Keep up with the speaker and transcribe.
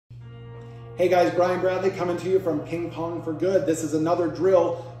Hey guys, Brian Bradley coming to you from Ping Pong for Good. This is another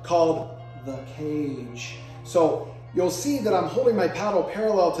drill called the cage. So you'll see that I'm holding my paddle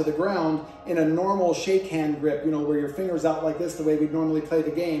parallel to the ground in a normal shake hand grip, you know, where your finger's out like this, the way we'd normally play the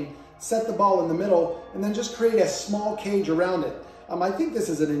game. Set the ball in the middle and then just create a small cage around it. I think this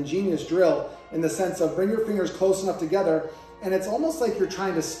is an ingenious drill in the sense of bring your fingers close enough together and it's almost like you're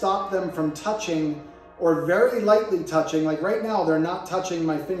trying to stop them from touching or very lightly touching. Like right now, they're not touching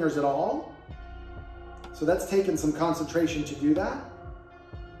my fingers at all. So that's taken some concentration to do that.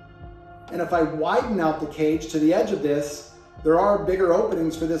 And if I widen out the cage to the edge of this, there are bigger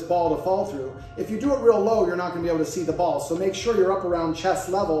openings for this ball to fall through. If you do it real low, you're not gonna be able to see the ball. So make sure you're up around chest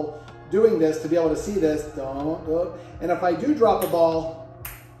level doing this to be able to see this. And if I do drop a ball,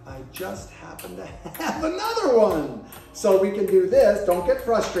 I just happen to have another one. So we can do this, don't get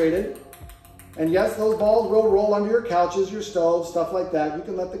frustrated. And yes, those balls will roll under your couches, your stoves, stuff like that. You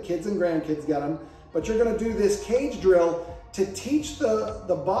can let the kids and grandkids get them. But you're gonna do this cage drill to teach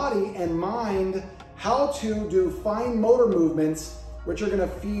the body and mind how to do fine motor movements, which are gonna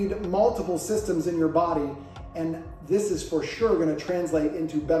feed multiple systems in your body. And this is for sure gonna translate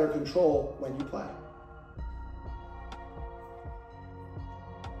into better control when you play.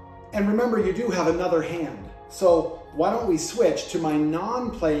 And remember, you do have another hand. So why don't we switch to my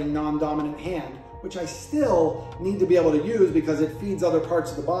non-playing, non-dominant hand, which I still need to be able to use because it feeds other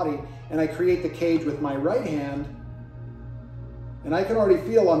parts of the body. And I create the cage with my right hand. And I can already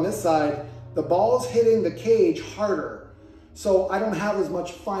feel on this side, the ball's hitting the cage harder. So I don't have as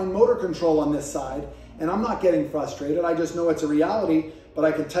much fine motor control on this side. And I'm not getting frustrated. I just know it's a reality. But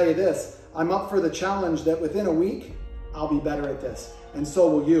I can tell you this, I'm up for the challenge that within a week, I'll be better at this. And so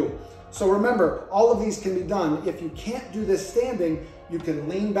will you. So remember, all of these can be done. If you can't do this standing, you can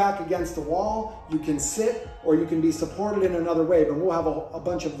lean back against the wall, you can sit, or you can be supported in another way, but we'll have a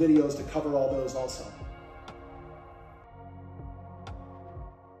bunch of videos to cover all those also.